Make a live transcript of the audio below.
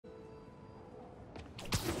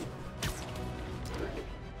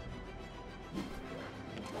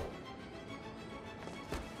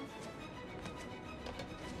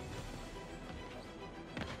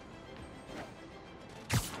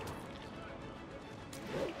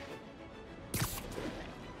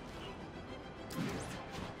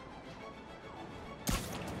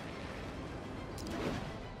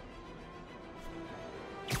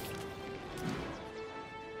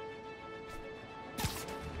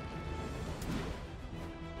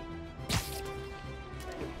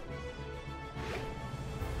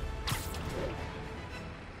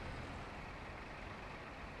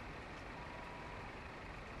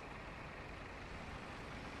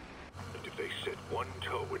one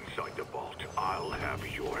toe inside the vault, I'll have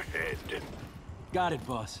your head. Got it,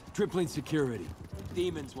 boss. Tripling security.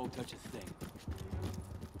 Demons won't touch a thing.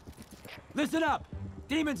 Listen up!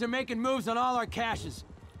 Demons are making moves on all our caches.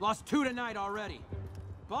 Lost 2 tonight already.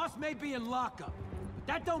 Boss may be in lockup, but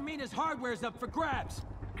that don't mean his hardware's up for grabs.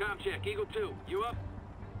 Com check, Eagle 2, you up?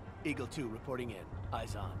 Eagle 2 reporting in.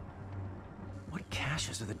 Eyes on. What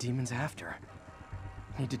caches are the demons after?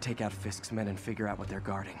 Need to take out Fisk's men and figure out what they're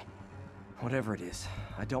guarding. Whatever it is,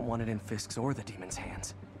 I don't want it in Fisk's or the demons'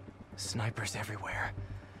 hands. Snipers everywhere.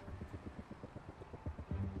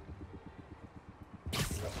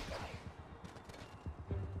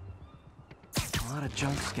 A lot of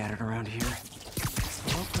junk scattered around here. A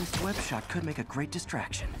well-placed web shot could make a great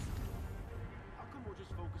distraction. How come we're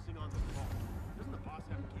just focusing on the vault? Doesn't the boss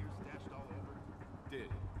have gear stashed all over? Did.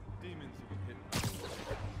 Demons even hit me.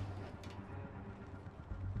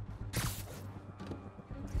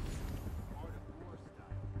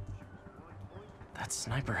 That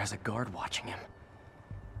sniper has a guard watching him.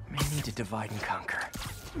 May need to divide and conquer.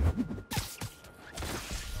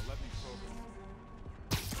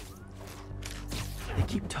 They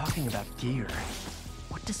keep talking about gear.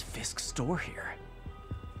 What does Fisk store here?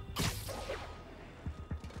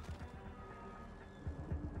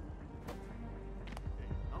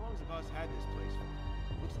 How long's the boss had this place for?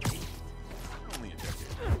 Looks ancient. Only a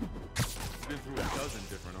decade. Been through a dozen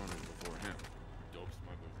different owners before him. Dope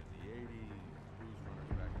smugglers in the 80s, cruise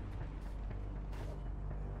runners back in the 20s.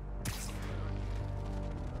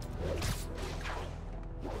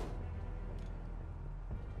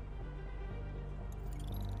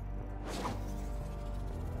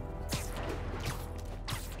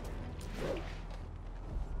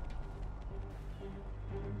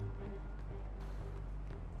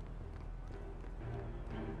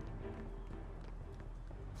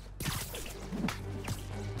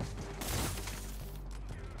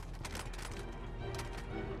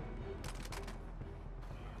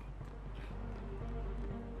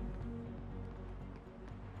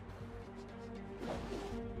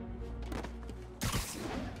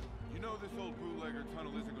 This old bootlegger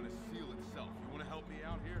tunnel isn't gonna seal itself. You wanna help me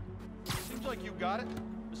out here? Seems like you got it.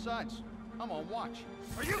 Besides, I'm on watch.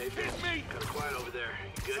 Are you kidding me? Kind of quiet over there.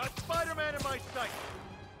 You good? Got Spiderman in my sight.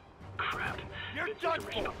 Crap. You're It's done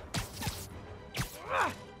interesting. for.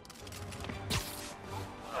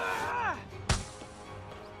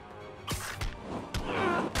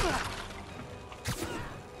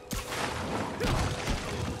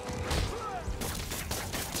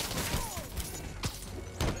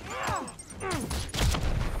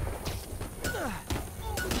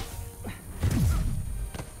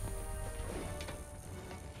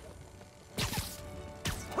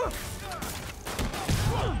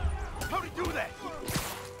 How'd he do that?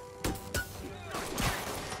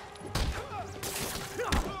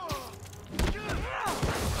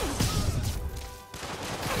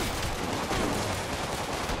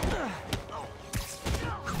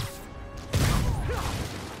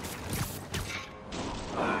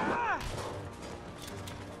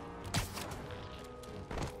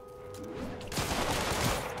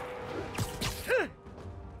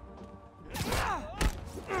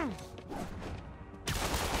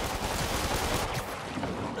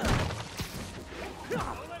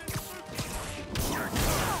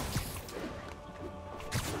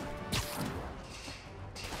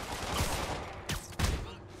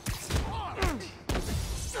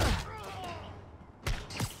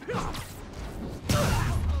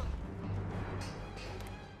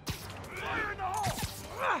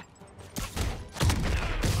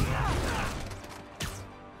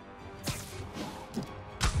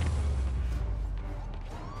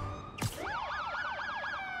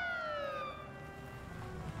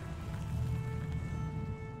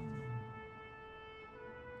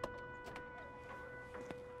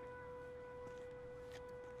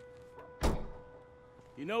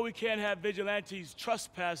 You know we can't have vigilantes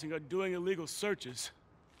trespassing or doing illegal searches.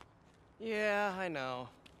 Yeah, I know.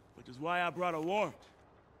 Which is why I brought a warrant.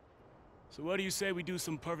 So what do you say we do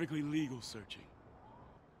some perfectly legal searching?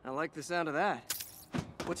 I like the sound of that.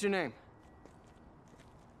 What's your name?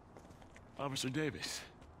 Officer Davis.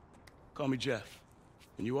 Call me Jeff.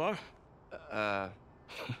 And you are?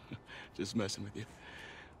 Just messing with you.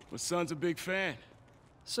 My son's a big fan.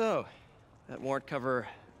 So, that warrant cover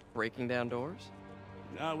breaking down doors?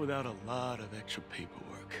 Not without a lot of extra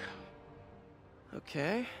paperwork.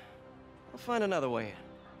 Okay. I'll find another way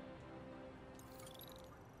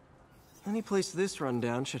in. Any place this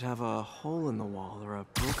rundown should have a hole in the wall or a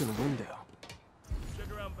broken window.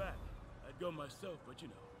 Check around back. I'd go myself, but you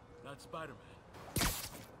know, not Spiderman.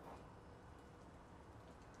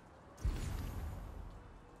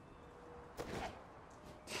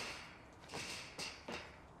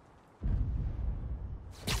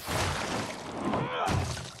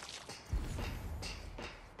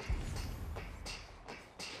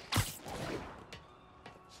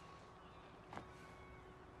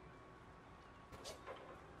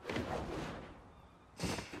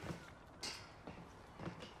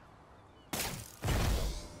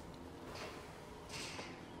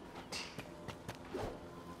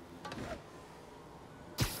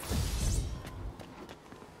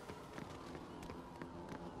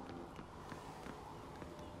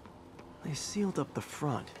 They sealed up the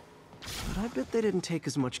front, but I bet they didn't take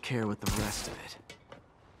as much care with the rest of it.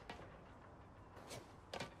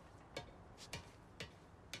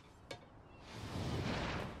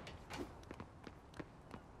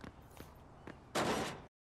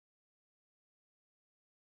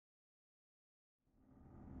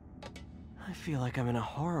 I feel like I'm in a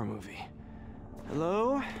horror movie.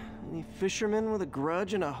 Hello? Any fisherman with a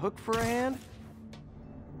grudge and a hook for a hand?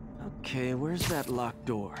 Okay, where's that locked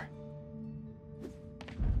door?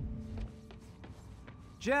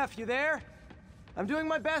 Jeff, you there? I'm doing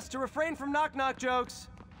my best to refrain from knock-knock jokes.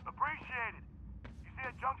 Appreciate it. You see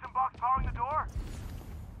a junction box powering the door?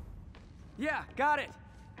 Yeah, got it.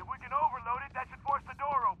 If we can overload it, that should force the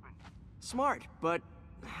door open. Smart, but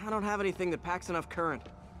I don't have anything that packs enough current.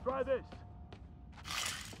 Try this.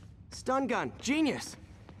 Stun gun, genius!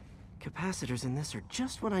 Capacitors in this are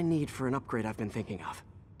just what I need for an upgrade I've been thinking of.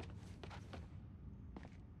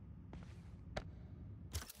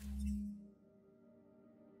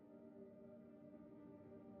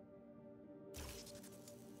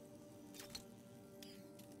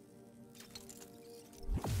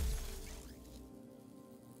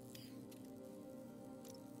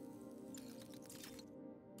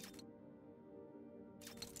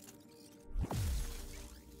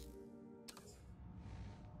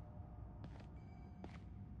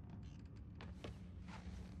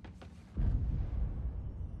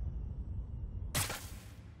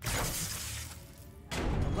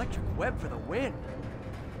 Electric web for the win.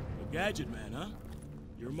 A gadget man, huh?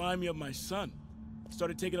 You remind me of my son.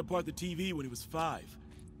 Started taking apart the TV when he was 5.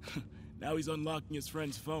 Now he's unlocking his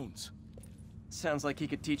friends' phones. Sounds like he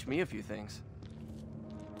could teach me a few things.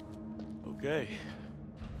 Okay.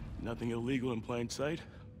 Nothing illegal in plain sight?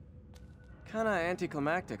 Kinda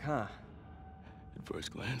anticlimactic, huh? At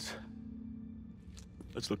first glance.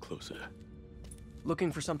 Let's look closer.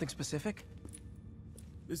 Looking for something specific?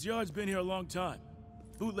 This yard's been here a long time.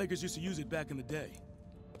 Bootleggers used to use it back in the day.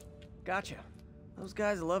 Gotcha. Those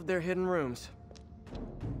guys love their hidden rooms.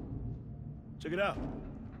 Check it out.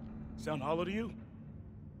 Sound hollow to you?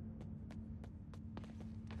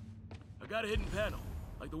 I got a hidden panel,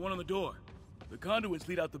 like the one on the door. The conduits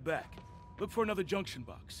lead out the back. Look for another junction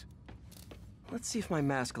box. Let's see if my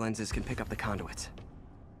mask lenses can pick up the conduits.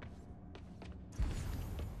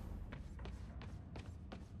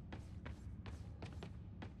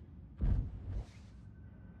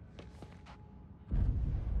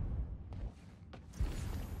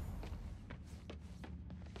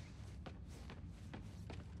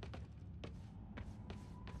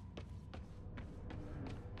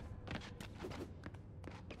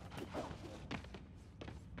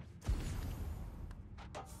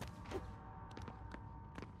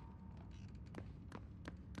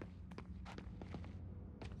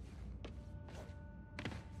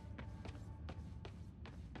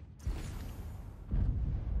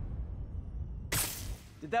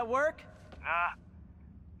 Did that work? Nah.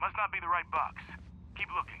 Must not be the right box. Keep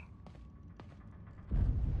looking.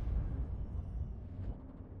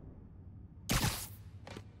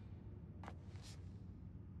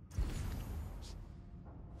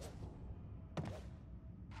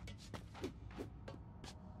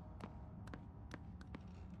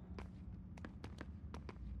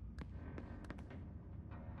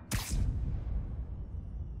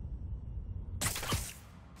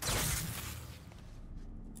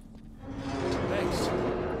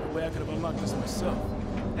 I could have unlocked this myself.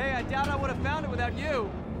 Hey, I doubt I would have found it without you.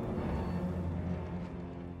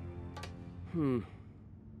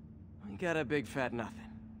 I got a big fat nothing.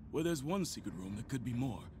 Well, there's one secret room that could be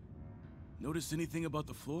more. Notice anything about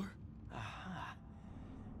the floor? Aha.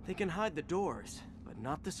 They can hide the doors, but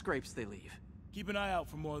not the scrapes they leave. Keep an eye out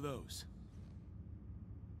for more of those.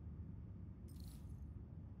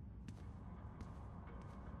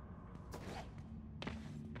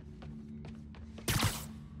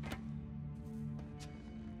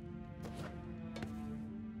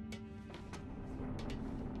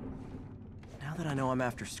 Now that I know I'm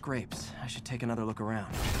after scrapes, I should take another look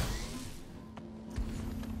around.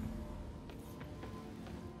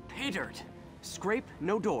 Pay dirt! Scrape,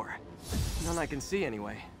 no door. None I can see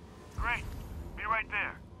anyway. Great. Be right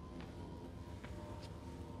there.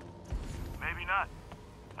 Maybe not.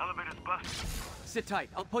 Elevator's busted. Sit tight,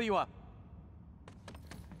 I'll pull you up.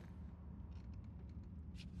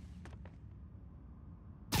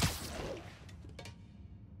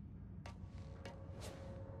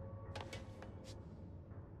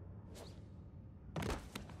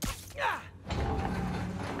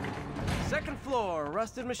 Second floor,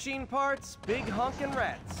 rusted machine parts, big honkin'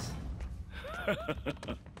 rats.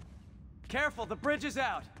 Careful, the bridge is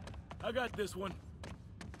out. I got this one.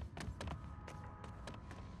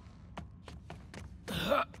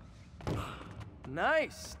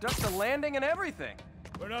 Nice. Stuck the landing and everything.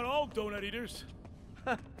 We're not all donut eaters.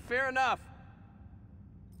 Fair enough.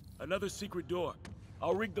 Another secret door.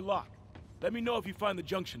 I'll rig the lock. Let me know if you find the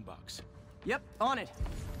junction box. Yep, on it.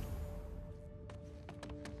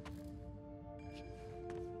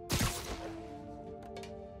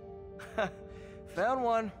 Found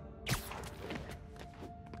one.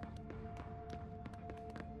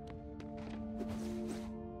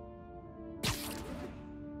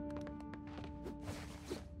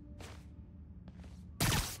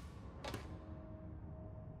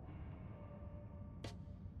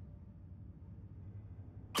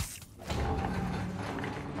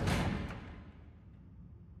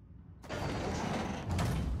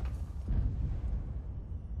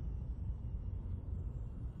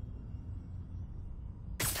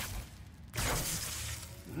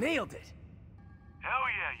 Nailed it! Hell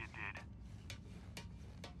yeah, you did.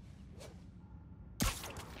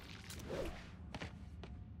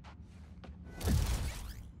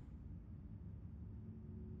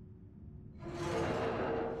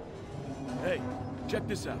 Hey, check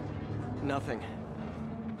this out. Nothing.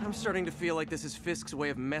 I'm starting to feel like this is Fisk's way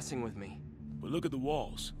of messing with me. But look at the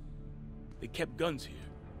walls. They kept guns here.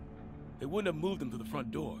 They wouldn't have moved them to the front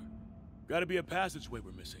door. Gotta be a passageway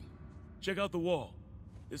we're missing. Check out the wall.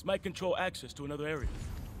 This might control access to another area.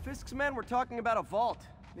 Fisk's men were talking about a vault.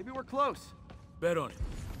 Maybe we're close. Bet on it.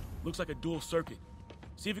 Looks like a dual circuit.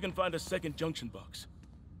 See if you can find a second junction box.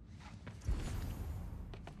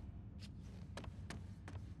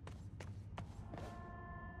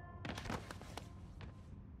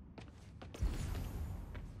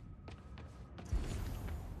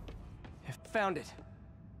 Found it.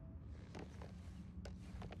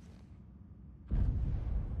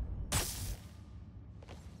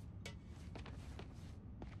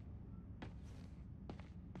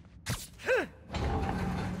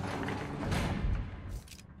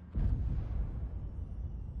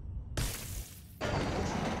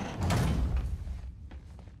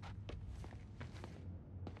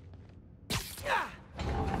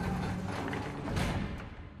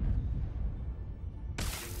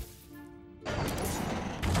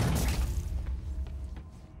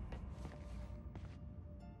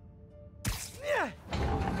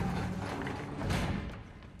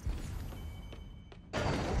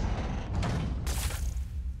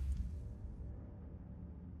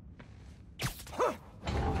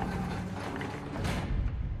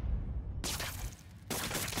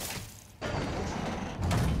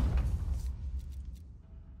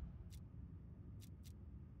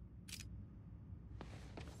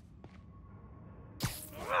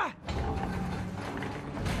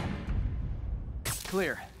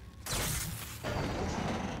 Clear.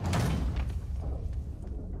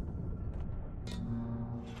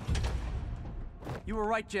 You were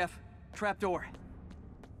right, Jeff. Trapdoor.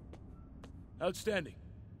 Outstanding.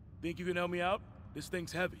 Think you can help me out? This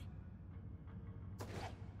thing's heavy.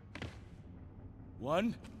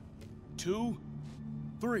 1, 2,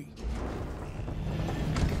 3.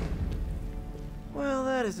 Well,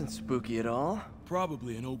 that isn't spooky at all.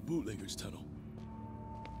 Probably an old bootlegger's tunnel.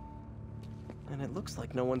 And it looks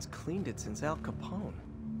like no one's cleaned it since Al Capone.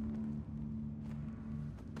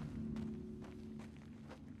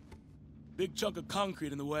 Big chunk of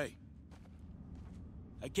concrete in the way.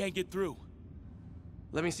 I can't get through.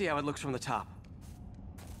 Let me see how it looks from the top.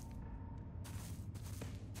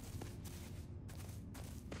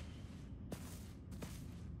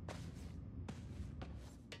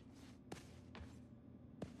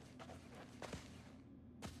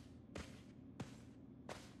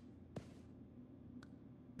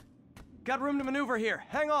 Got room to maneuver here.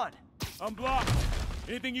 Hang on. I'm blocked.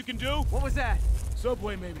 Anything you can do? What was that?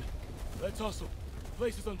 Subway, maybe. Let's hustle.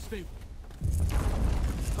 Place is unstable.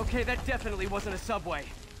 Okay, that definitely wasn't a subway.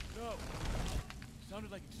 No.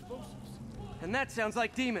 Sounded like explosives. And that sounds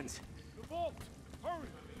like demons. The vault! Hurry!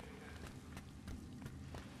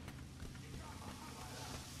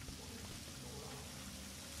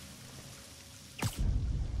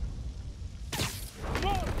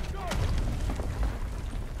 Run! Go!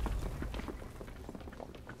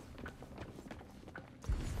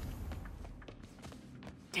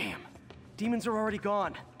 Damn. Demons are already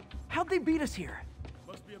gone. How'd they beat us here?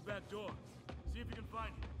 Must be a back door. See if you can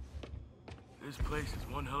find it. This place is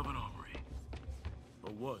one hell of an armory.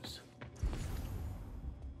 Or was.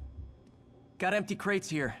 Got empty crates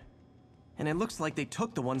here. And it looks like they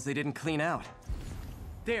took the ones they didn't clean out.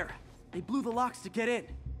 There. They blew the locks to get in.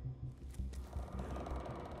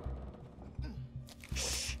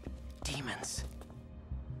 Shh. Demons.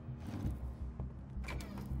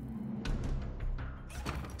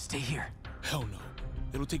 Stay here. Hell no.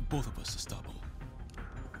 It'll take both of us to stop them.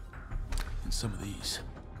 And some of these.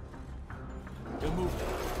 They're moving.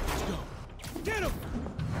 Let's go. Get him!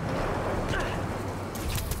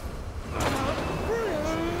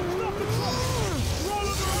 Stop the truck! Roll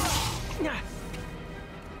him around!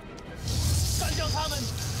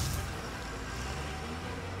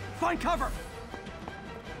 Find cover!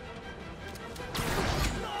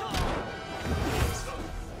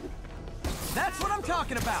 That's what I'm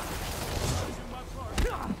talking about!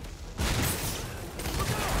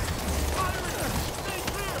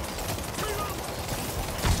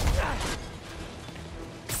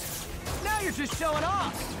 Now you're just showing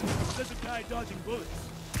off! There's a guy dodging bullets.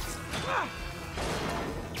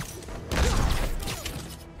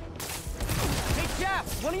 Hey,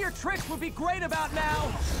 Jeff, one of your tricks would be great about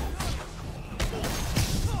now!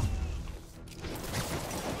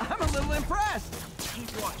 I'm a little impressed!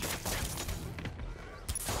 Keep watching.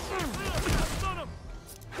 Stun him!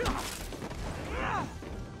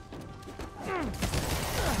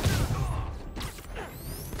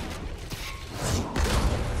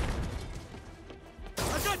 I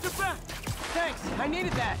got your back! Thanks, I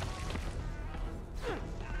needed that!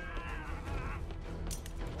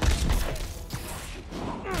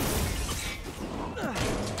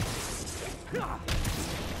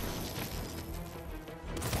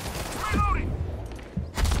 Reloading!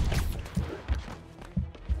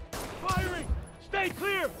 Firing! Stay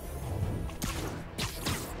clear!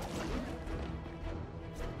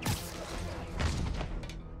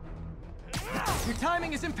 Your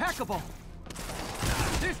timing is impeccable!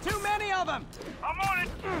 There's too many of them! I'm on it!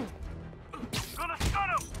 Gonna stun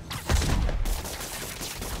him!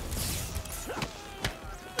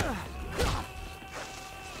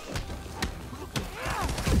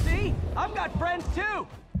 See? I've got friends too!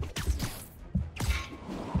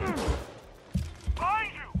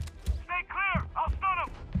 Behind you! Stay clear! I'll stun him!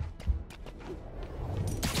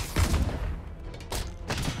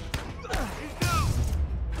 He's down!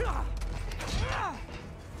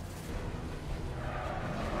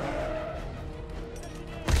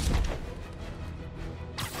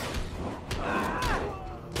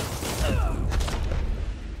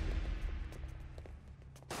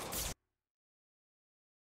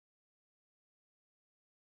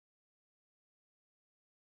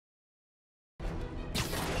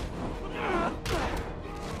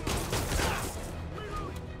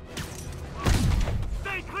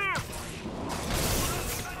 Stay clear!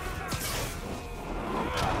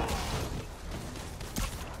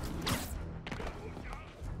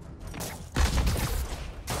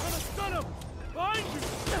 Gonna stun him! Behind you!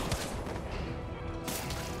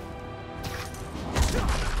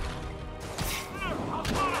 Clear! I'll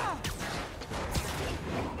stun him!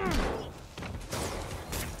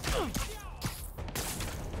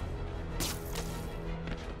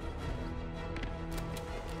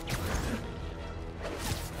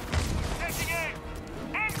 Taking aim!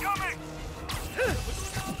 Incoming!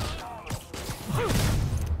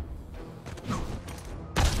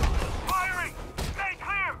 Firing! Stay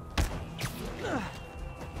clear!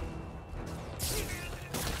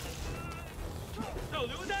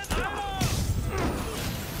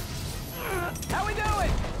 How we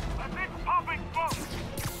doing? I think pumping smoke!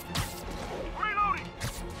 Reloading!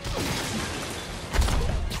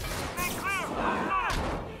 Stay clear! I'll stun him!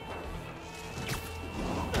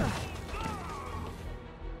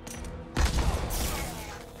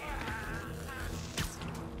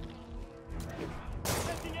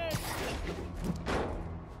 Taking aim!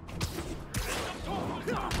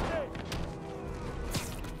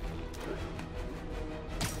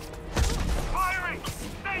 Firing!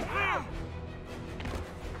 Stay clear!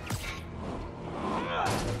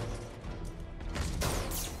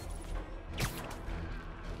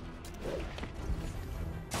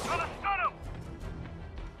 Gonna stun him!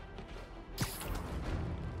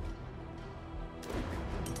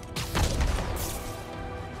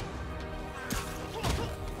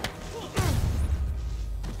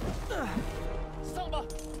 Selma!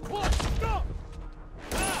 What? Go!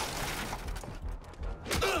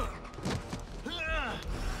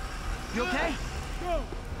 You okay? Go!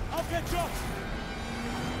 I'll catch up!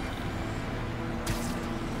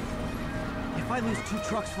 If I lose 2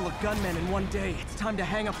 trucks full of gunmen in one day, it's time to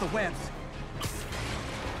hang up the webs.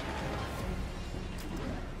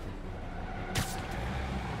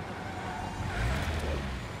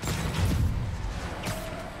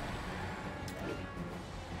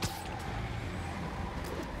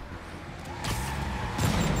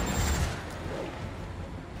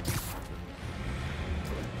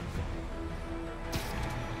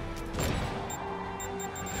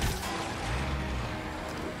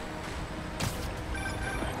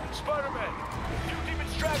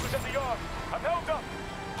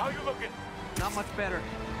 How you looking? Not much better.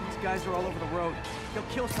 These guys are all over the road. They'll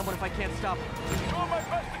kill someone if I can't stop them. Doing my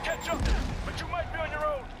best to catch up, but you might be on your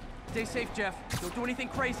own. Stay safe, Jeff. Don't do anything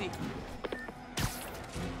crazy.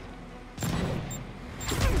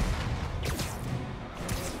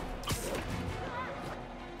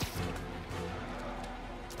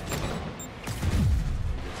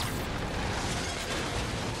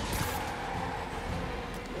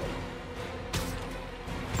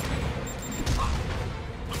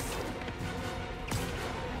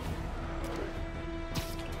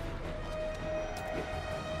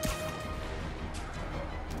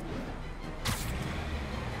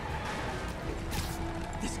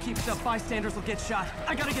 Keeps up, bystanders will get shot.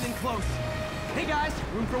 I gotta get in close. Hey guys,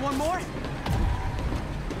 room for one more?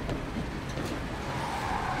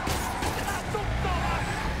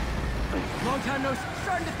 Long time no see.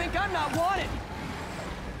 Starting to think I'm not wanted.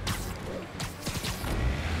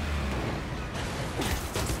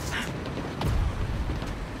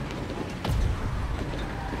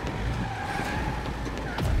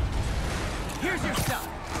 Here's your stuff.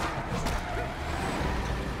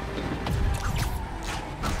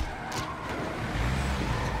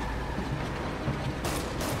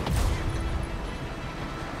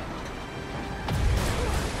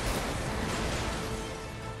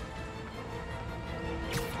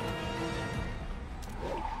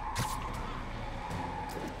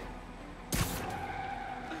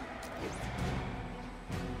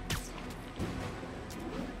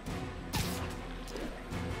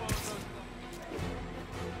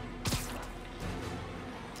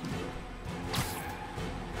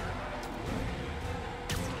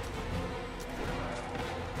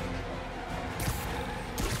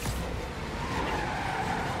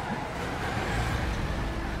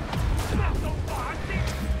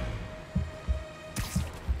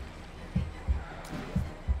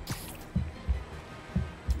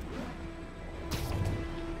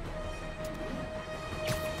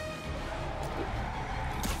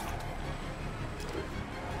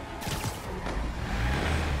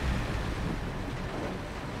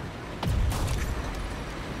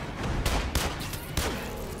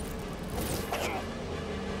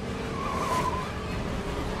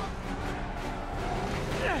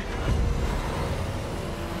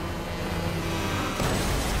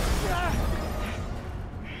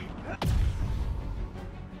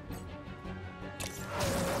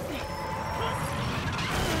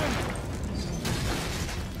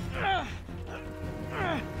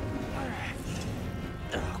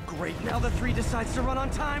 Great, now the 3 decides to run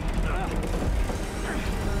on time.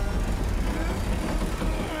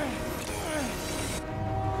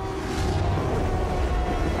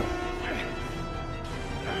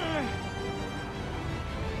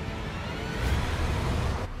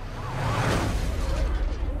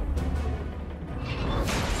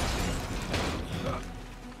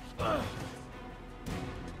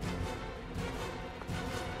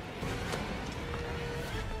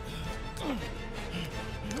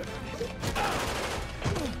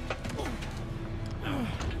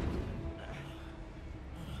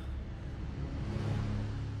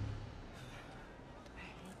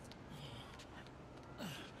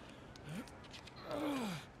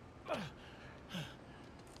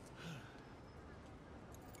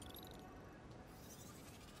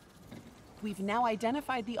 We've now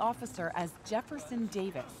identified the officer as Jefferson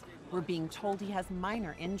Davis. We're being told he has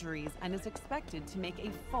minor injuries and is expected to make a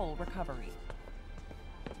full recovery.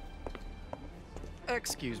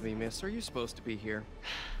 Excuse me, miss. Are you supposed to be here?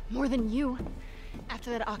 More than you. After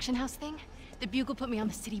that auction house thing, the Bugle put me on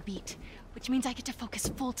the city beat, which means I get to focus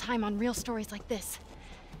full-time on real stories like this.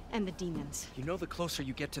 And the demons. You know the closer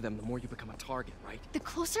you get to them, the more you become a target, right? The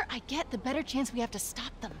closer I get, the better chance we have to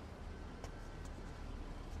stop them.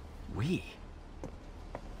 We?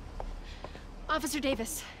 Officer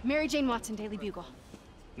Davis, Mary Jane Watson, Daily Bugle.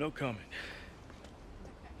 No comment.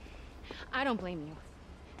 I don't blame you.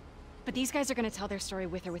 But these guys are gonna tell their story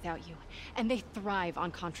with or without you, and they thrive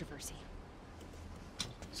on controversy.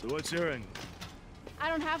 So what's your end? I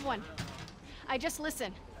don't have one. I just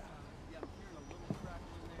listen.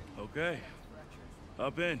 Okay.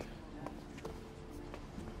 Hop in.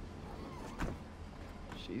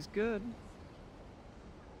 She's good.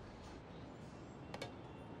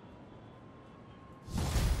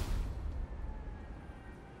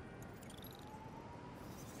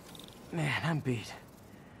 Man, I'm beat.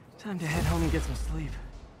 Time to head home and get some sleep.